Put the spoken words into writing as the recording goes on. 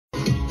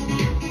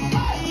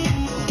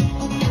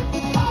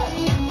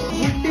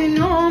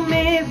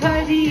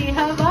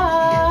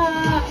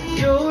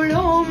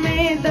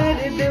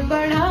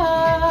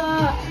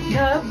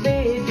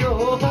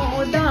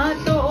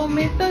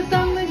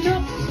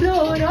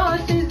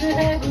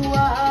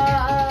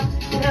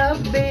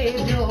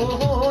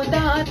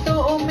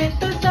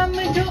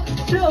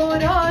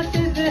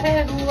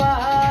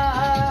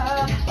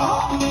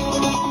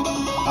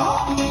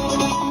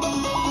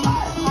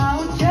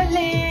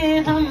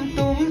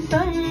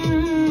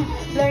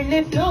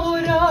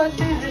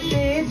Fluorosis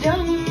से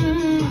जंग,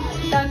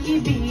 ताकि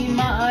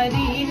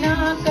बीमारी ना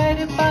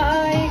कर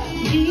पाए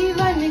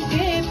जीवन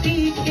के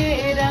फीके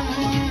रंग,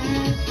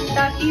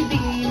 ताकि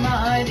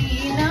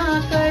बीमारी ना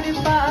कर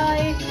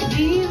पाए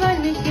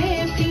जीवन के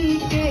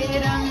फीके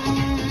रंग।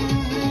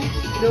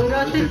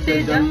 फ्लोरोसिस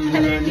से जंग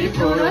है लेनी,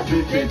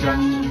 फ्लोरोसिस से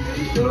जंग,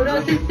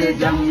 फ्लोरोसिस से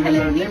जंग है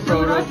लेनी,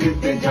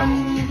 फ्लोरोसिस से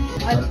जंग।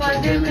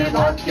 अल्फाजे में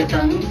वाक्य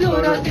संग,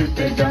 फ्लोरोसिस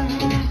से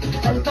जंग,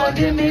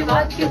 अल्फाजे में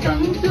वाक्य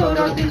संग,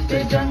 फ्लोरोसिस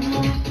से जंग,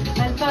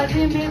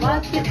 अल्फाजे में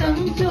वाक्य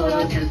संग,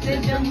 फ्लोरोसिस से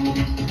जंग,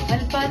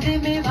 अल्फाजे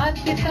में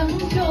वाक्य संग,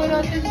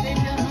 फ्लोरोसिस से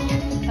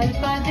जंग,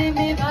 अल्फाजे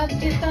में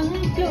वाक्य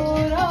संग,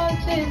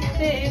 फ्लोरोसिस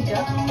से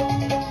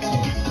जंग।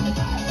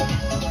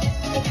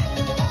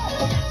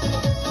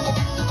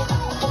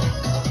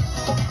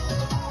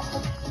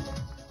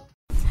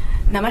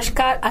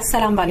 नमस्कार,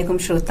 अस्सलाम वालेकुम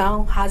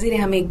श्रोताओं, हाजिर है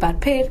हम एक बार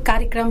फिर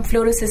कार्यक्रम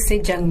फ्लोरोसिस से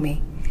जंग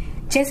में।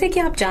 जैसे कि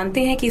आप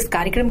जानते हैं कि इस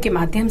कार्यक्रम के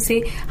माध्यम से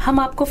हम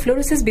आपको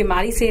फ्लोरोसिस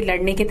बीमारी से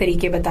लड़ने के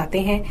तरीके बताते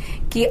हैं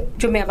कि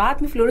जो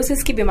मेवात में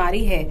फ्लोरोसिस की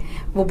बीमारी है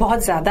वो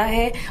बहुत ज्यादा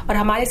है। और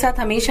हमारे साथ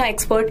हमेशा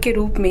एक्सपर्ट के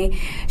रूप में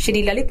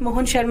श्री ललित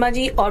मोहन शर्मा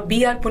जी और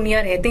BR पुनिया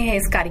रहते हैं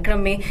इस कार्यक्रम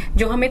में,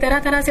 जो हमें तरह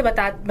तरह से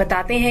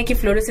बताते हैं कि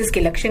फ्लोरोसिस के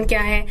लक्षण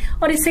क्या है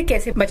और इससे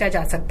कैसे बचा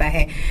जा सकता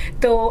है।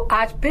 तो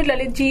आज फिर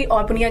ललित जी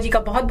और पुनिया जी का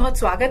बहुत बहुत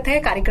स्वागत है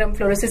कार्यक्रम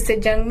फ्लोरोसिस से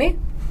जंग में।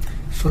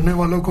 सुनने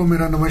वालों को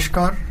मेरा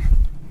नमस्कार।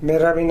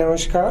 मेरा भी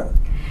नमस्कार।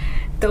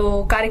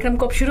 तो कार्यक्रम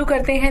को अब शुरू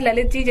करते हैं।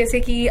 ललित जी, जैसे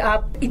कि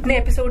आप इतने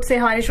एपिसोड से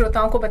हमारे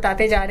श्रोताओं को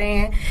बताते जा रहे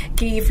हैं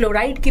कि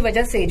फ्लोराइड की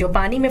वजह से, जो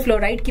पानी में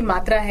फ्लोराइड की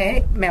मात्रा है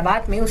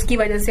मेवात में, उसकी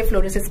वजह से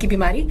फ्लोरोसिस की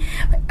बीमारी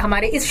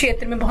हमारे इस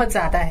क्षेत्र में बहुत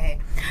ज्यादा है।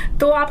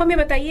 तो आप हमें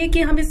बताइए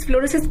कि हम इस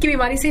फ्लोरोसिस की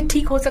बीमारी से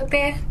ठीक हो सकते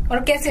हैं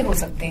और कैसे हो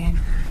सकते हैं?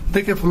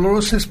 देखिए,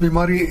 फ्लोरोसिस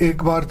बीमारी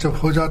एक बार जब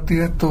हो जाती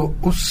है तो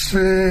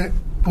उससे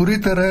पूरी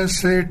तरह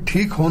से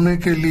ठीक होने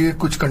के लिए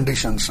कुछ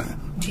कंडीशंस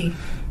हैं जी।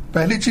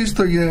 पहली चीज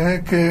तो यह है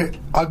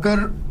कि अगर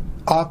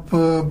आप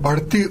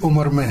बढ़ती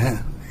उम्र में हैं,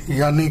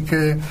 यानी कि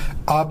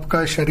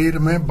आपका शरीर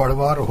में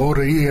बढ़वार हो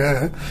रही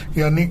है,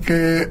 यानी कि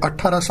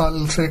 18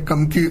 साल से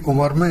कम की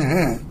उम्र में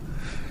हैं,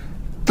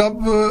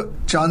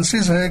 तब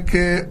चांसेस है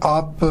कि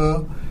आप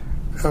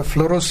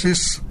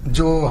फ्लोरोसिस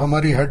जो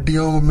हमारी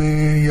हड्डियों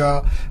में या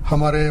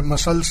हमारे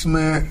मसल्स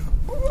में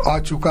आ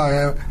चुका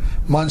है,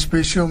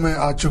 मांसपेशियों में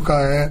आ चुका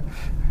है,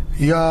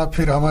 या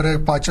फिर हमारे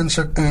पाचन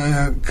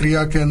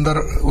क्रिया के अंदर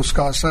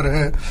उसका असर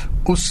है,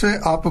 उससे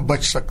आप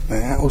बच सकते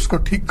हैं, उसको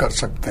ठीक कर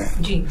सकते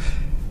हैं जी।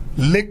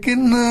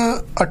 लेकिन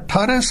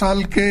 18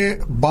 साल के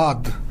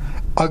बाद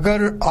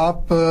अगर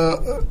आप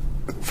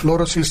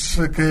फ्लोरोसिस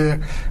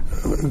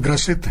के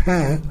ग्रसित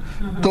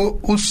हैं तो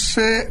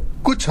उससे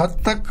कुछ हद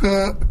तक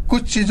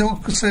कुछ चीजों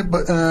से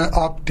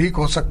आप ठीक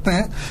हो सकते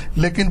हैं,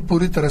 लेकिन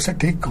पूरी तरह से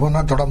ठीक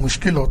होना थोड़ा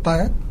मुश्किल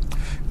होता है।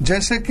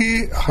 जैसे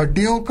कि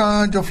हड्डियों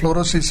का जो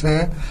फ्लोरोसिस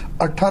है,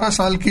 18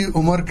 साल की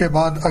उम्र के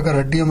बाद अगर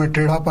हड्डियों में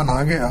टेढ़ापन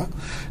आ गया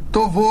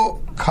तो वो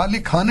खाली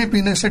खाने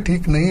पीने से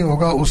ठीक नहीं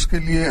होगा, उसके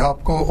लिए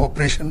आपको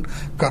ऑपरेशन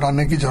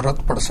कराने की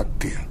जरूरत पड़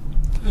सकती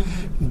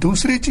है।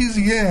 दूसरी चीज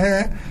ये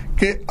है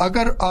कि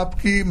अगर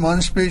आपकी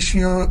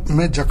मांसपेशियों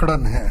में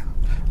जकड़न है,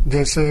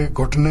 जैसे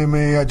घुटने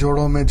में या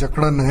जोड़ों में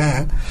जकड़न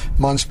है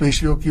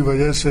मांसपेशियों की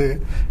वजह से,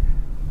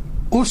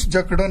 उस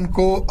जकड़न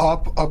को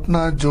आप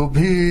अपना जो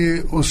भी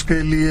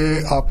उसके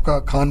लिए आपका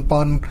खान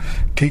पान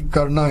ठीक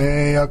करना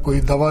है या कोई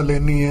दवा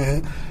लेनी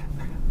है,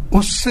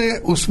 उससे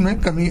उसमें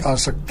कमी आ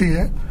सकती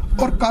है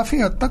और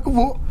काफी हद तक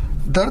वो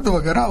दर्द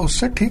वगैरह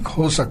उससे ठीक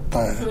हो सकता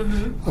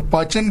है।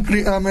 पाचन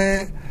क्रिया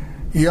में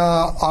या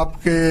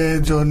आपके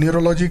जो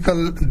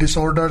न्यूरोलॉजिकल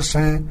डिसऑर्डर्स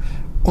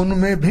हैं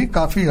उनमें भी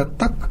काफी हद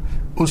तक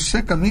उससे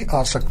कमी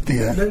आ सकती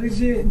है।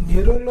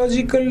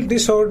 न्यूरोलॉजिकल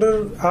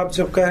डिसऑर्डर आप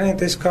जब कह रहे हैं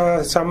तो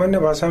इसका सामान्य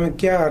भाषा में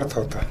क्या अर्थ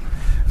होता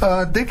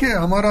है? देखिए,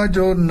 हमारा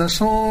जो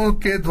नसों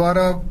के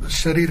द्वारा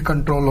शरीर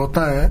कंट्रोल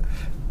होता है,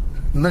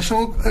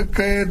 नसों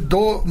के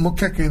दो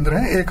मुख्य केंद्र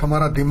हैं, एक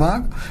हमारा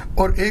दिमाग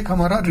और एक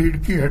हमारा रीढ़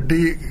की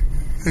हड्डी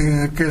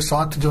के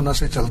साथ जो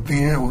नसें चलती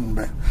हैं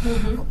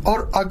उनमें।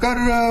 और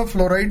अगर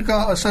फ्लोराइड का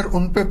असर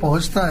उन पे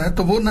पहुंचता है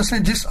तो वो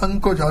नसें जिस अंग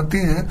को जाती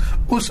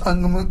हैं उस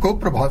अंग को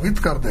प्रभावित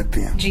कर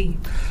देती हैं जी।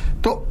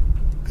 तो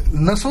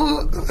नसों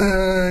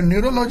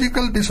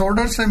न्यूरोलॉजिकल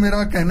डिसऑर्डर से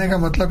मेरा कहने का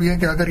मतलब यह है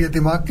कि अगर ये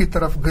दिमाग की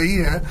तरफ गई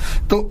है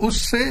तो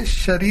उससे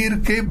शरीर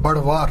के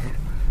बढ़वार,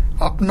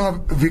 अपना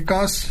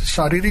विकास,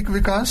 शारीरिक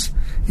विकास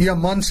या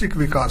मानसिक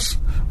विकास,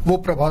 वो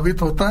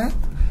प्रभावित होता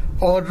है।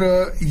 और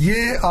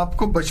ये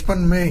आपको बचपन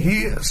में ही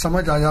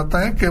समझ आ जाता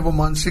है कि वो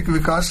मानसिक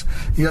विकास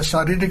या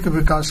शारीरिक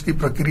विकास की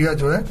प्रक्रिया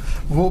जो है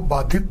वो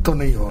बाधित तो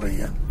नहीं हो रही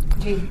है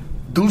जी।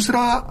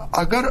 दूसरा,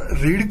 अगर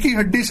रीढ़ की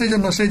हड्डी से जो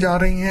नसें जा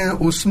रही हैं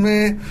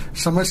उसमें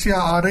समस्या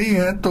आ रही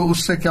है तो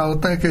उससे क्या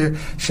होता है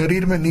कि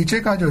शरीर में नीचे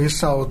का जो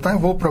हिस्सा होता है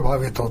वो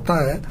प्रभावित होता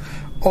है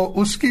और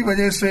उसकी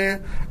वजह से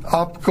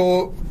आपको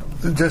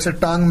जैसे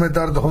टांग में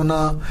दर्द होना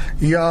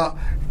या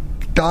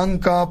टांग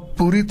का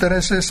पूरी तरह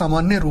से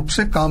सामान्य रूप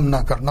से काम ना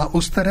करना,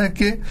 उस तरह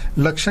के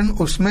लक्षण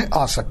उसमें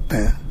आ सकते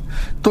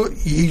हैं। तो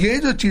ये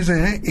जो चीजें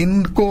हैं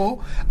इनको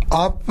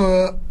आप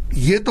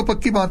ये तो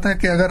पक्की बात है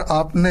कि अगर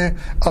आपने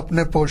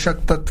अपने पोषक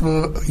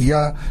तत्व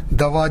या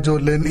दवा जो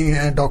लेनी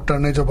है डॉक्टर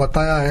ने जो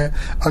बताया है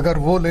अगर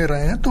वो ले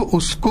रहे हैं तो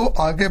उसको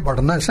आगे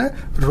बढ़ने से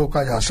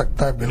रोका जा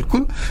सकता है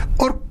बिल्कुल।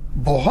 और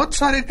बहुत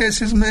सारे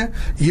केसेस में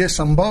ये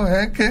संभव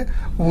है कि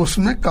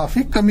उसमें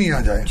काफी कमी आ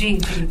जाए।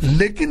 जी।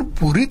 लेकिन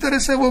पूरी तरह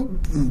से वो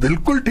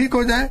बिल्कुल ठीक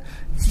हो जाए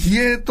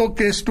ये तो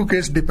केस टू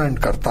केस डिपेंड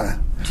करता है।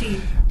 जी।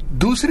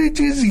 दूसरी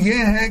चीज ये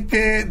है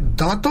कि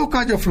दांतों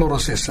का जो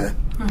फ्लोरोसिस है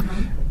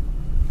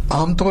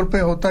आमतौर पे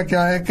होता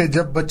क्या है कि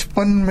जब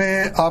बचपन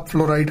में आप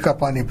फ्लोराइड का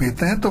पानी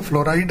पीते हैं तो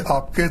फ्लोराइड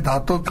आपके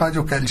दांतों का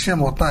जो कैल्शियम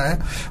होता है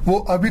वो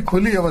अभी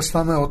खुली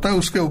अवस्था में होता है,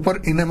 उसके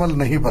ऊपर इनेमल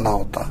नहीं बना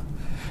होता।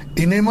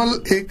 इनेमल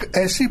एक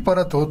ऐसी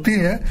परत होती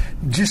है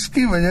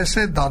जिसकी वजह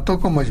से दांतों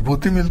को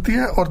मजबूती मिलती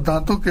है और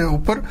दांतों के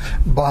ऊपर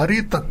बाहरी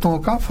तत्वों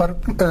का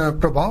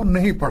प्रभाव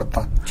नहीं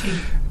पड़ता।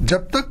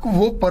 जब तक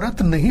वो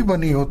परत नहीं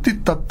बनी होती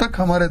तब तक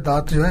हमारे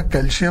दांत जो है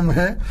कैल्शियम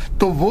है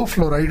तो वो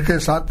फ्लोराइड के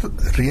साथ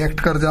रिएक्ट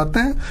कर जाते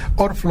हैं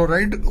और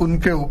फ्लोराइड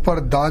उनके ऊपर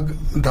दाग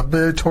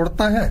धब्बे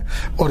छोड़ता है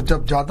और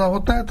जब ज्यादा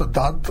होता है तो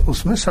दांत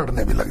उसमें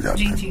सड़ने भी लग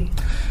जाते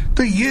हैं।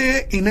 तो ये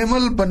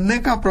इनेमल बनने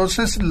का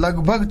प्रोसेस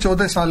लगभग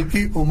 14 साल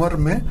की उम्र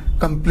में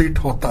कंप्लीट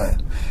होता है।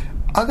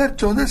 अगर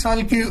 14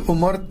 साल की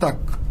उम्र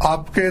तक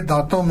आपके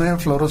दांतों में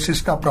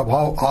फ्लोरोसिस का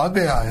प्रभाव आ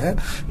गया है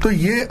तो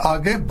ये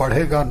आगे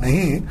बढ़ेगा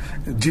नहीं,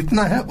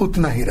 जितना है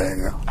उतना ही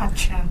रहेगा।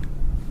 अच्छा।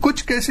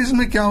 कुछ केसेस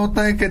में क्या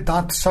होता है कि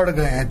दांत सड़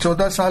गए हैं,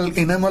 14 साल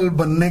इनेमल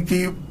बनने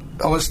की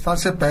अवस्था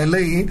से पहले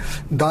ही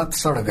दांत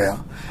सड़ गया।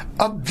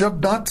 अब जब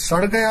दांत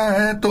सड़ गया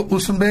है तो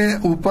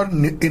उसमें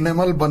ऊपर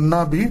इनेमल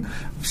बनना भी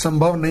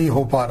संभव नहीं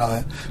हो पा रहा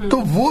है, तो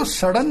वो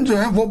सड़न जो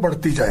है वो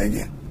बढ़ती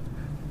जाएगी।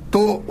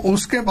 तो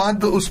उसके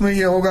बाद उसमें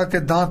यह होगा कि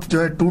दांत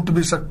जो है टूट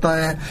भी सकता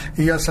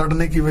है या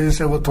सड़ने की वजह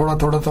से वो थोड़ा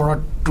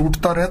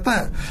टूटता रहता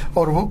है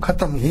और वो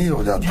खत्म ही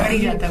हो जाता है,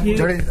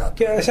 झड़ जाता है।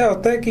 क्या ऐसा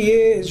होता है कि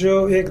ये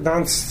जो एक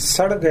दांत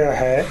सड़ गया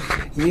है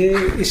ये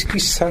इसकी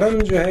सड़न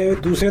जो है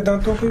दूसरे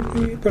दांतों को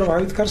भी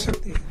प्रभावित कर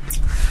सकती है?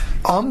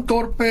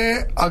 आमतौर पे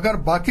अगर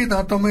बाकी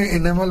दांतों में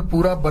इनेमल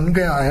पूरा बन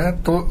गया है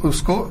तो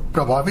उसको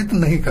प्रभावित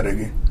नहीं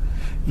करेगी,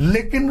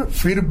 लेकिन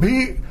फिर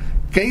भी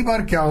कई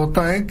बार क्या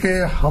होता है कि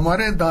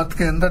हमारे दांत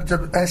के अंदर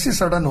जब ऐसी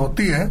सड़न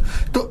होती है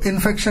तो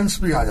इन्फेक्शंस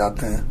भी आ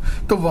जाते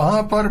हैं, तो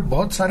वहां पर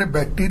बहुत सारे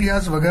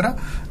बैक्टीरियाज वगैरह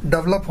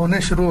डेवलप होने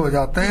शुरू हो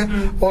जाते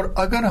हैं और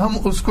अगर हम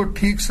उसको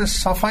ठीक से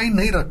सफाई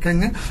नहीं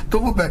रखेंगे तो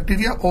वो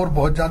बैक्टीरिया और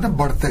बहुत ज्यादा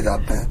बढ़ते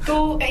जाते हैं।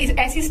 तो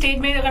ऐसी स्टेज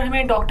में अगर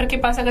हमें डॉक्टर के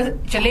पास अगर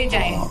चले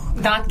जाएं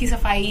दांत की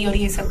सफाई और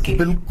ये सब के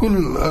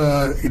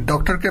बिल्कुल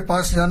डॉक्टर के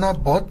पास जाना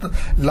बहुत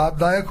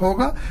लाभदायक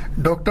होगा।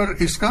 डॉक्टर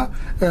इसका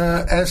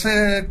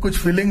ऐसे कुछ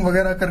फिलिंग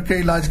वगैरह करके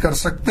इलाज कर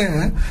सकते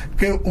हैं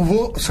कि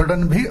वो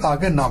सडन भी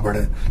आगे ना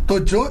बढ़े। तो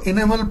जो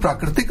इनेमल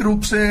प्राकृतिक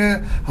रूप से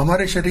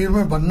हमारे शरीर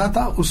में बनना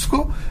था उसको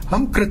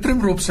हम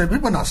कृत्रिम रूप से भी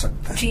बना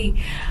सकते हैं। जी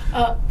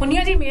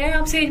पुनिया जी, मैं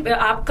आपसे,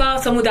 आपका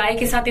समुदाय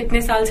के साथ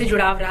इतने साल से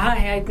जुड़ाव रहा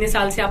है, इतने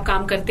साल से आप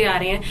काम करते आ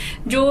रहे हैं,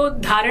 जो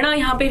धारणा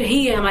यहाँ पे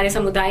रही है हमारे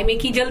समुदाय में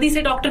कि जल्दी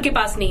से डॉक्टर के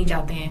पास नहीं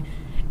जाते हैं,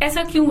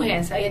 ऐसा क्यों है?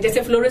 ऐसा, या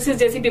जैसे फ्लोरोसिस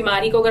जैसी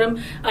बीमारी को अगर हम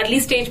अर्ली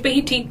स्टेज पे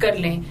ही ठीक कर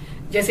लें,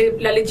 जैसे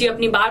ललित जी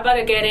अपनी बार बार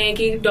कह रहे हैं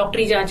कि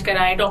डॉक्टरी जांच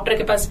कराएं, डॉक्टर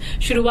के पास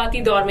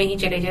शुरुआती दौर में ही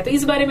चले जाए, तो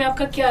इस बारे में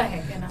आपका क्या है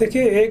कहना?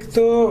 देखिए, एक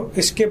तो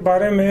इसके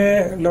बारे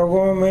में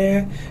लोगों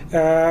में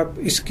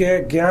इसके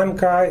ज्ञान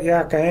का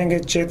या कहेंगे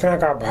चेतना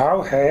का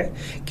अभाव है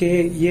कि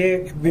ये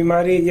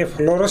बीमारी, ये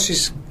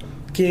फ्लोरोसिस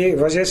की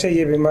वजह से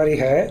ये बीमारी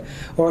है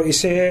और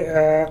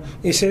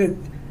इसे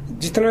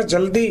जितना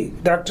जल्दी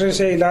डॉक्टर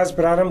से इलाज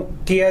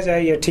प्रारंभ किया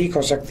जाए ये ठीक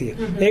हो सकती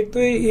है। एक तो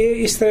ये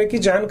इस तरह की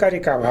जानकारी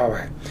का अभाव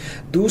है।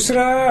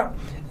 दूसरा,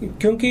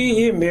 क्योंकि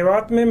ये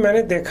मेवात में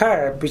मैंने देखा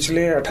है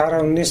पिछले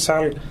 18-19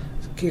 साल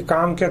के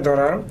काम के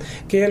दौरान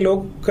कि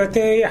लोग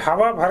कहते हैं ये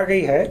हवा भर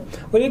गई है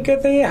और ये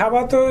कहते हैं ये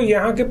हवा तो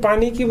यहाँ के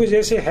पानी की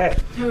वजह से है,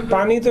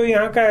 पानी तो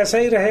यहाँ का ऐसा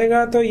ही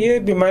रहेगा तो ये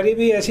बीमारी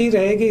भी ऐसी ही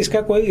रहेगी,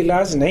 इसका कोई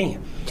इलाज नहीं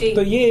है।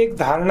 तो ये एक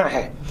धारणा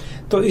है,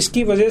 तो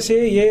इसकी वजह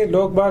से ये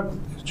लोग बाग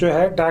जो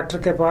है डॉक्टर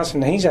के पास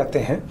नहीं जाते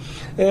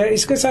हैं।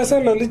 इसके साथ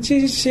साथ ललित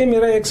जी से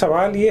मेरा एक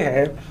सवाल ये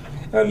है,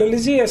 ललित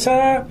जी, ऐसा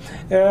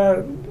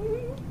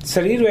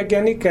शरीर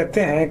वैज्ञानिक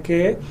कहते हैं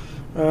कि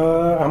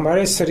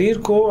हमारे शरीर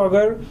को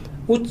अगर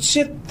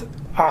उचित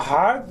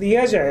आहार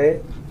दिया जाए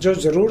जो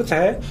जरूरत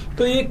है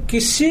तो ये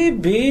किसी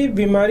भी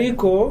बीमारी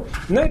को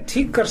न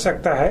ठीक कर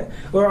सकता है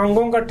और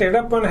अंगों का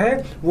टेढ़ापन है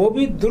वो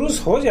भी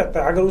दुरुस्त हो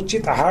जाता है अगर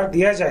उचित आहार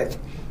दिया जाए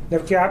तो।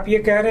 जबकि आप ये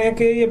कह रहे हैं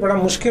कि ये बड़ा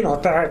मुश्किल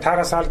होता है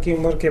 18 साल की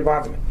उम्र के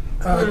बाद में।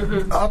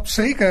 आप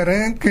सही कह रहे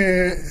हैं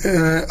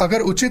कि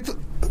अगर उचित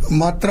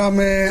मात्रा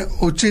में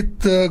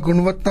उचित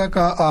गुणवत्ता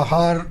का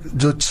आहार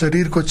जो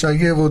शरीर को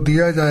चाहिए वो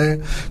दिया जाए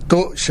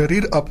तो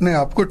शरीर अपने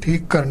आप को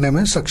ठीक करने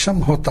में सक्षम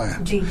होता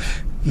है जी।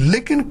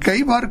 लेकिन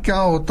कई बार क्या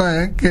होता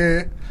है कि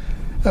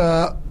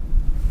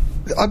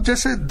अब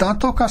जैसे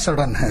दांतों का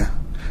सड़न है,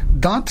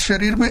 दांत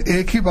शरीर में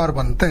एक ही बार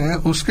बनते हैं,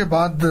 उसके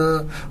बाद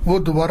वो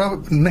दोबारा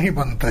नहीं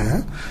बनते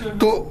हैं,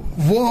 तो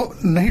वो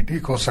नहीं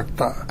ठीक हो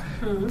सकता।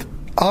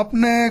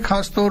 आपने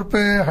खासतौर पे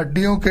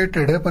हड्डियों के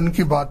टेढ़ेपन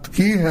की बात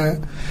की है,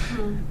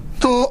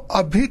 तो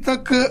अभी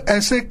तक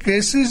ऐसे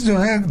केसेस जो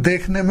हैं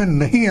देखने में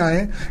नहीं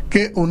आए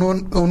कि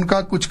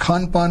उनका कुछ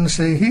खान पान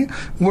से ही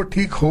वो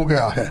ठीक हो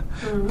गया है,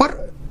 पर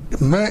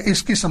मैं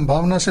इसकी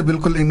संभावना से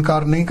बिल्कुल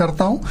इनकार नहीं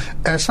करता हूं।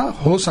 ऐसा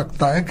हो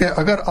सकता है कि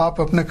अगर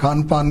आप अपने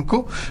खान पान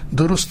को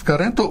दुरुस्त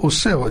करें तो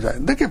उससे हो जाए।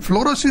 देखिए,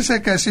 फ्लोरोसिस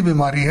एक ऐसी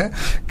बीमारी है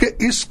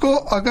कि इसको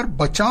अगर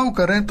बचाव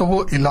करें तो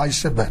वो इलाज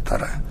से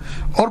बेहतर है,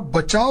 और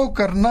बचाव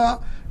करना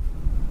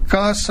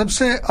का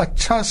सबसे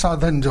अच्छा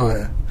साधन जो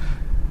है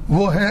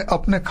वो है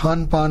अपने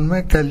खान पान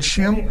में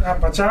कैल्शियम।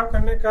 बचाव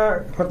करने का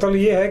मतलब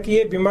ये है कि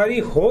ये बीमारी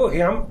हो,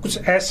 हम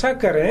कुछ ऐसा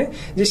करें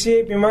जिससे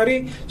ये बीमारी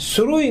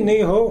शुरू ही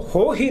नहीं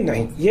हो ही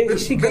नहीं, ये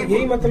इसी का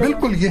यही मतलब।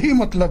 बिल्कुल यही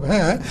मतलब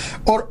है।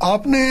 और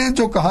आपने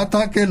जो कहा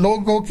था कि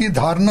लोगों की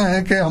धारणा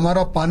है कि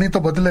हमारा पानी तो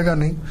बदलेगा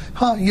नहीं,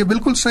 हाँ ये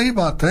बिल्कुल सही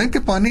बात है कि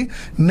पानी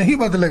नहीं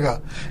बदलेगा,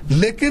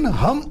 लेकिन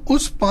हम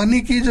उस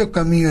पानी की जो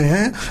कमियां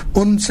हैं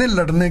उनसे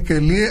लड़ने के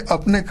लिए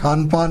अपने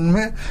खान पान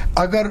में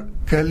अगर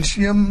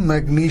कैल्शियम,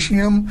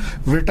 मैग्नीशियम,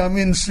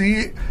 विटामिन सी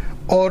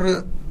और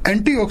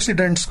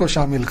एंटीऑक्सीडेंट्स को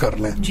शामिल कर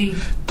लें जी,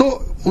 तो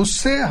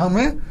उससे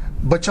हमें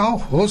बचाव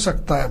हो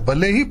सकता है।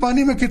 भले ही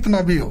पानी में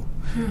कितना भी हो,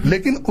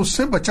 लेकिन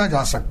उससे बचा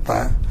जा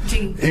सकता है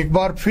जी। एक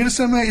बार फिर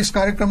से मैं इस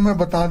कार्यक्रम में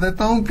बता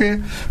देता हूं कि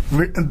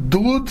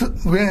दूध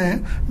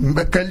में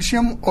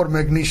कैल्शियम और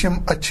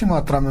मैग्नीशियम अच्छी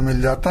मात्रा में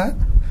मिल जाता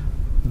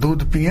है।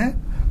 दूध पिएं,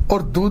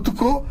 और दूध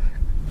को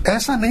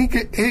ऐसा नहीं कि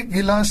एक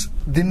गिलास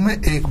दिन में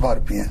एक बार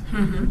पिएं,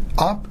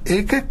 आप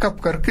एक एक कप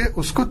करके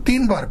उसको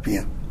 3 बार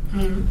पिएं।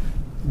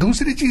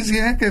 दूसरी चीज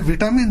ये है कि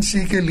विटामिन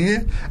सी के लिए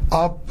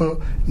आप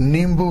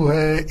नींबू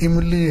है,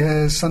 इमली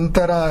है,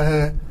 संतरा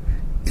है,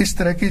 इस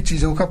तरह की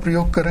चीजों का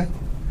प्रयोग करें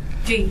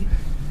जी।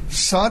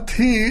 साथ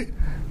ही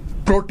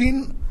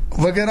प्रोटीन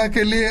वगैरह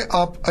के लिए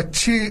आप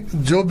अच्छी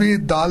जो भी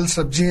दाल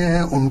सब्जियां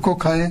हैं उनको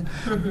खाएं,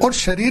 और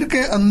शरीर के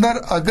अंदर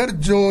अगर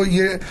जो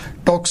ये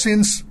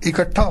टॉक्सिन्स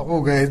इकट्ठा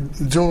हो गए,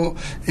 जो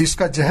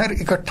इसका जहर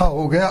इकट्ठा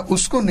हो गया,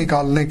 उसको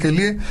निकालने के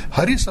लिए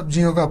हरी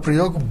सब्जियों का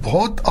प्रयोग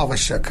बहुत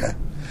आवश्यक है।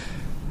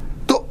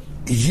 तो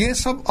ये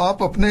सब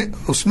आप अपने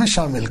उसमें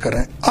शामिल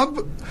करें।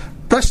 अब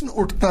प्रश्न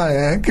उठता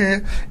है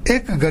कि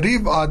एक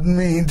गरीब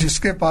आदमी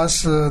जिसके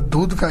पास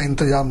दूध का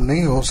इंतजाम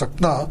नहीं हो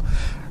सकता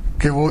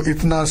कि वो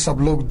इतना सब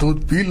लोग दूध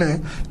पी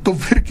लें, तो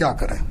फिर क्या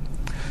करें?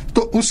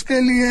 तो उसके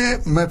लिए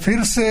मैं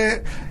फिर से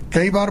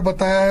कई बार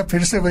बताया है,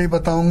 फिर से वही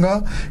बताऊंगा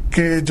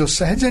कि जो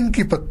सहजन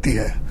की पत्ती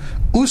है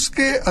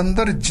उसके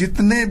अंदर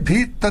जितने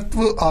भी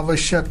तत्व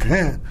आवश्यक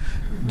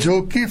हैं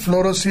जो कि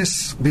फ्लोरोसिस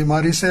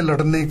बीमारी से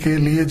लड़ने के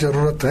लिए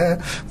जरूरत है,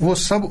 वो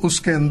सब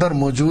उसके अंदर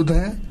मौजूद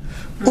हैं।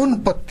 उन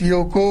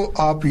पत्तियों को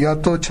आप या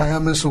तो छाया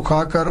में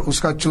सुखाकर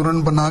उसका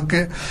चूर्ण बना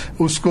के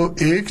उसको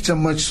 1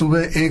 चम्मच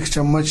सुबह 1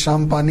 चम्मच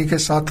शाम पानी के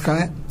साथ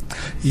खाएं,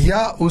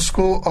 या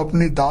उसको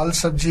अपनी दाल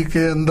सब्जी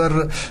के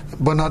अंदर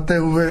बनाते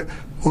हुए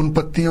उन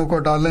पत्तियों को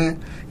डालें,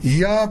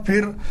 या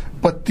फिर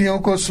पत्तियों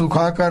को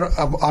सुखाकर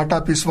अब आटा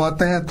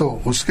पिसवाते हैं तो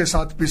उसके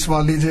साथ पिसवा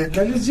लीजिए।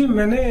 ललित जी,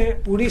 मैंने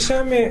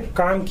उड़ीसा में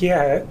काम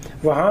किया है,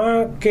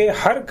 वहाँ के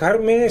हर घर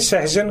में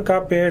सहजन का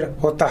पेड़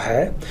होता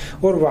है,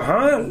 और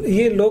वहाँ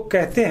ये लोग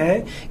कहते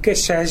हैं कि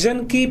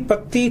सहजन की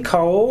पत्ती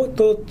खाओ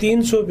तो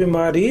 300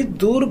 बीमारी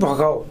दूर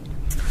भगाओ।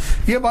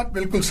 ये बात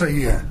बिल्कुल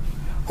सही है,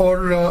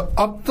 और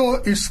अब तो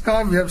इसका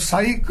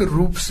व्यावसायिक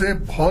रूप से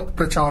बहुत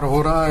प्रचार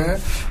हो रहा है।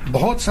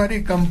 बहुत सारी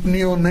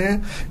कंपनियों ने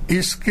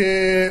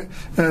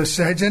इसके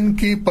सहजन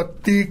की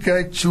पत्ती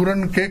के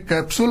चूर्ण के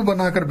कैप्सूल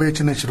बनाकर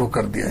बेचने शुरू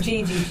कर दिया है।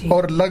 जी, जी, जी।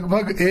 और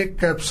लगभग एक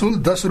कैप्सूल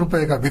 10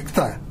 रुपए का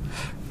बिकता है,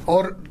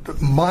 और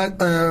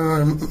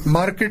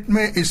मार्केट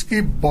में इसकी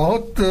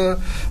बहुत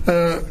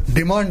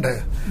डिमांड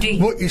है।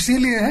 वो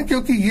इसीलिए है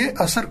क्योंकि ये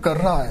असर कर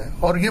रहा है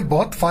और ये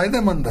बहुत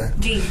फायदेमंद है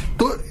जी।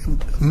 तो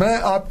मैं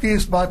आपकी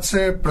इस बात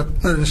से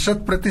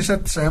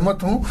 100%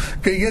 सहमत हूँ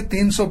कि ये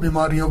 300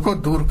 बीमारियों को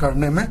दूर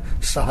करने में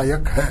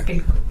सहायक है।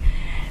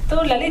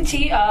 तो ललित जी,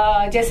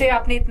 जैसे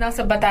आपने इतना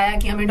सब बताया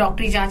कि हमें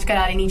डॉक्टरी जांच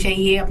करा लेनी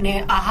चाहिए, अपने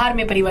आहार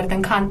में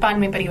परिवर्तन, खान पान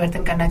में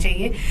परिवर्तन करना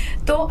चाहिए,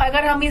 तो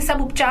अगर हम ये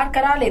सब उपचार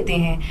करा लेते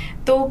हैं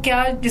तो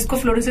क्या जिसको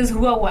फ्लोरोसिस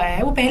हुआ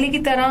है वो पहले की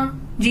तरह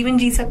जीवन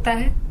जी सकता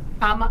है,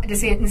 आम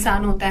जैसे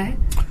इंसान होता है?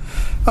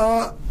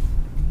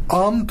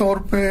 आम तौर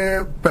पे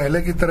पहले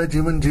की तरह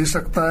जीवन जी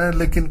सकता है,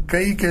 लेकिन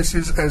कई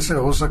केसेस ऐसे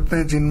हो सकते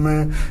हैं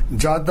जिनमें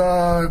ज्यादा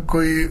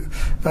कोई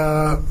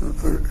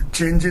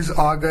चेंजेस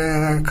आ गए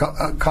हैं,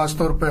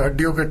 खासतौर पे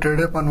हड्डियों के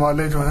टेढ़ेपन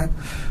वाले जो हैं,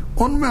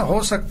 उनमें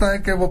हो सकता है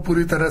कि वो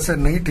पूरी तरह से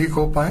नहीं ठीक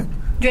हो पाए,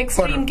 जो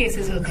एक्सट्रीम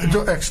केसेस होते हैं।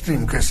 जो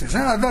एक्सट्रीम केसेस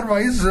हैं,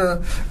 अदरवाइज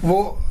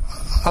वो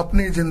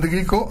अपनी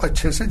जिंदगी को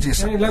अच्छे से जी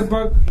सकते हैं।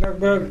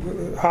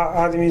 लगभग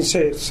आदमी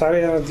से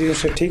सारे आदमियों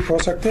से ठीक हो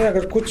सकते हैं।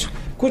 अगर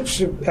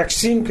कुछ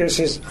एक्सट्रीम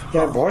केसेस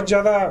या बहुत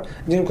ज्यादा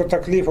जिनको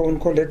तकलीफ हो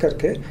उनको लेकर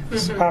के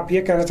आप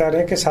ये कहना चाह रहे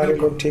हैं कि सारे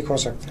लोग ठीक हो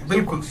सकते हैं।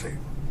 बिल्कुल सही,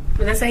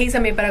 मतलब सही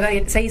समय पर,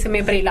 अगर सही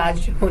समय पर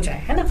इलाज हो जाए,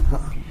 है ना?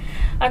 हाँ।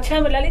 अच्छा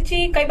ललित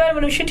जी, कई बार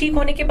मनुष्य ठीक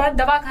होने के बाद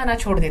दवा खाना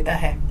छोड़ देता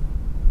है,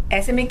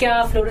 ऐसे में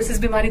क्या फ्लोरोसिस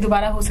बीमारी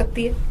दोबारा हो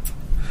सकती है?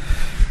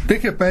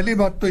 देखिए, पहली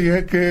बात तो यह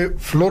है कि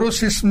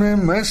फ्लोरोसिस में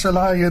मैं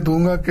सलाह ये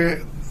दूंगा कि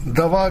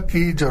दवा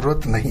की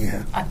जरूरत नहीं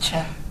है।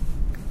 अच्छा।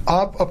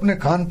 आप अपने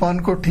खान पान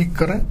को ठीक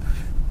करें।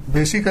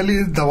 बेसिकली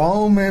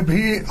दवाओं में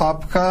भी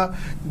आपका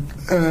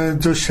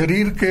जो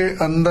शरीर के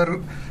अंदर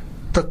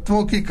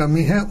तत्वों की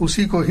कमी है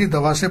उसी को ही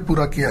दवा से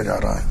पूरा किया जा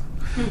रहा है।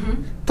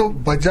 तो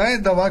बजाय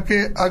दवा के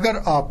अगर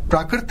आप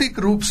प्राकृतिक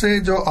रूप से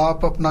जो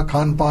आप अपना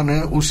खान पान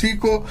है उसी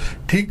को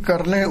ठीक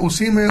कर लें,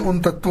 उसी में उन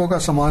तत्वों का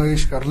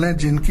समावेश कर लें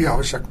जिनकी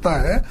आवश्यकता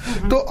है,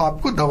 तो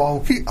आपको दवाओं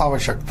की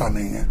आवश्यकता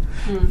नहीं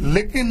है।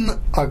 लेकिन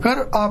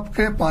अगर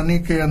आपके पानी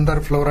के अंदर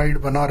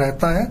फ्लोराइड बना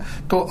रहता है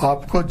तो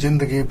आपको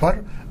जिंदगी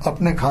भर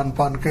अपने खान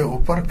पान के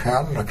ऊपर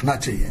ख्याल रखना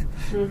चाहिए,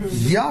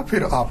 या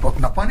फिर आप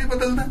अपना पानी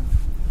बदल दें।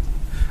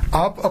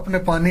 आप अपने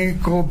पानी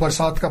को,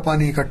 बरसात का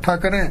पानी इकट्ठा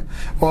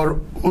करें और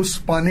उस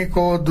पानी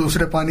को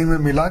दूसरे पानी में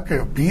मिला के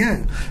पिएं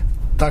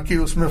ताकि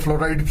उसमें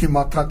फ्लोराइड की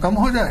मात्रा कम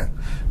हो जाए,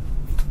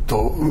 तो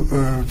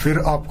फिर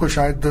आपको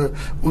शायद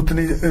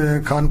उतनी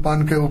खान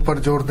पान के ऊपर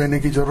जोर देने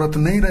की जरूरत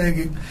नहीं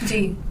रहेगी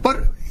जी।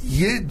 पर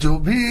ये जो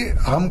भी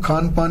हम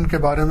खान पान के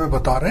बारे में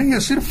बता रहे हैं ये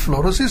सिर्फ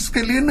फ्लोरोसिस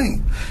के लिए नहीं,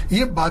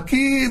 ये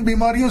बाकी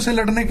बीमारियों से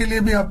लड़ने के लिए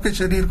भी आपके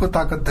शरीर को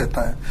ताकत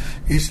देता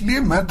है। इसलिए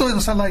मैं तो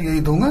सलाह यही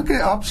दूंगा कि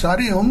आप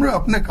सारी उम्र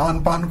अपने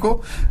खान पान को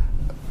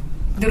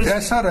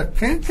ऐसा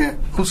रखें कि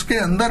उसके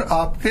अंदर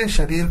आपके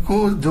शरीर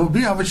को जो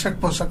भी आवश्यक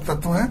पोषक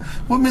तत्व हैं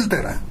वो मिलते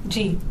रहें।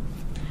 जी,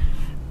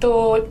 तो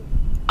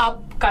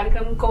अब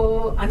कार्यक्रम को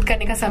अंत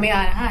करने का समय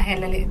आ रहा है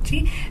ललित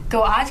जी, तो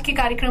आज के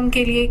कार्यक्रम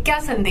के लिए क्या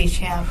संदेश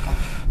है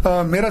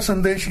आपका? मेरा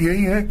संदेश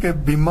यही है कि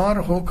बीमार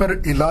होकर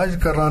इलाज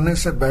कराने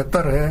से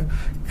बेहतर है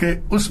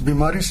कि उस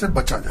बीमारी से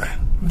बचा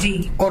जाए जी।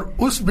 और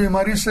उस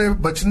बीमारी से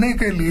बचने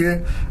के लिए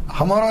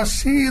हमारा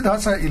सीधा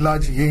सा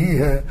इलाज यही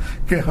है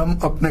कि हम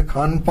अपने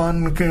खान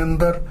पान के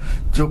अंदर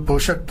जो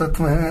पोषक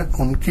तत्व हैं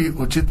उनकी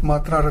उचित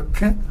मात्रा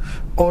रखें,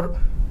 और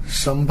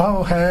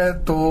संभव है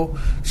तो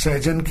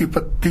सहजन की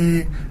पत्ती,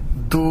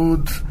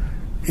 दूध,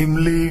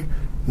 इमली,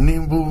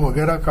 नींबू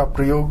वगैरह का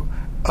प्रयोग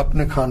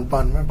अपने खान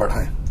पान में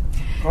बढ़ाएं।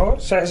 और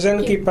सहजन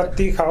की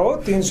पत्ती खाओ,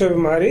 300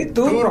 बीमारी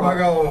दूर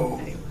भगाओ।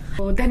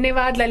 तो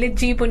धन्यवाद ललित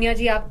जी, पुनिया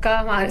जी, आपका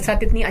हमारे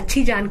साथ इतनी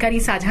अच्छी जानकारी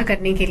साझा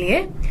करने के लिए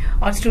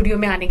और स्टूडियो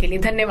में आने के लिए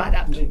धन्यवाद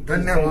आप।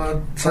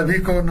 धन्यवाद सभी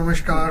को,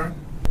 नमस्कार।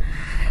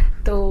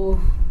 तो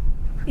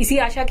इसी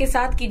आशा के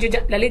साथ कि जो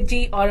ललित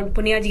जी और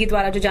पुनिया जी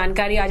द्वारा जो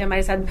जानकारी आज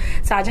हमारे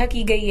साथ साझा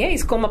की गई है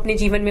इसको हम अपने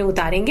जीवन में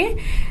उतारेंगे।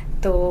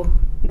 तो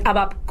अब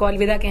आपको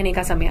अलविदा कहने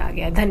का समय आ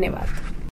गया है। धन्यवाद।